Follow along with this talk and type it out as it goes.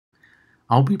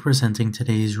I'll be presenting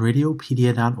today's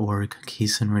Radiopedia.org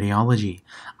case in radiology,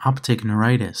 optic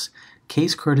neuritis.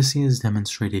 Case courtesy is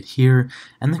demonstrated here,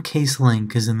 and the case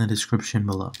link is in the description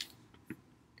below.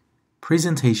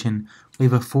 Presentation: we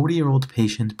have a 40-year-old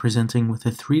patient presenting with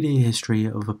a 3-day history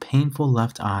of a painful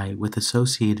left eye with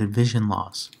associated vision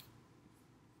loss.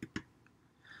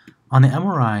 On the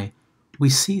MRI, we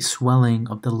see swelling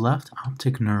of the left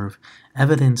optic nerve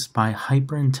evidenced by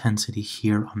hyperintensity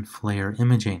here on FLAIR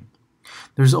imaging.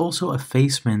 There's also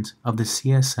effacement of the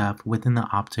CSF within the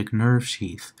optic nerve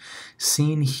sheath,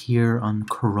 seen here on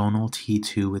coronal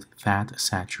T2 with fat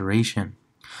saturation.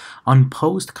 On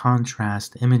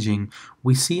post-contrast imaging,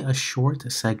 we see a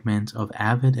short segment of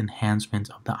avid enhancement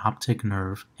of the optic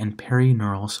nerve and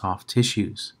perineural soft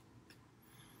tissues.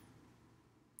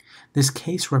 This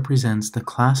case represents the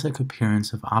classic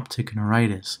appearance of optic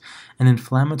neuritis, an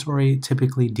inflammatory,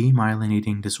 typically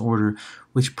demyelinating disorder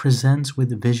which presents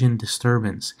with vision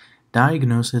disturbance.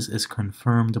 Diagnosis is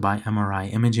confirmed by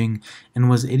MRI imaging and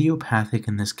was idiopathic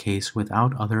in this case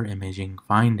without other imaging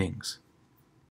findings.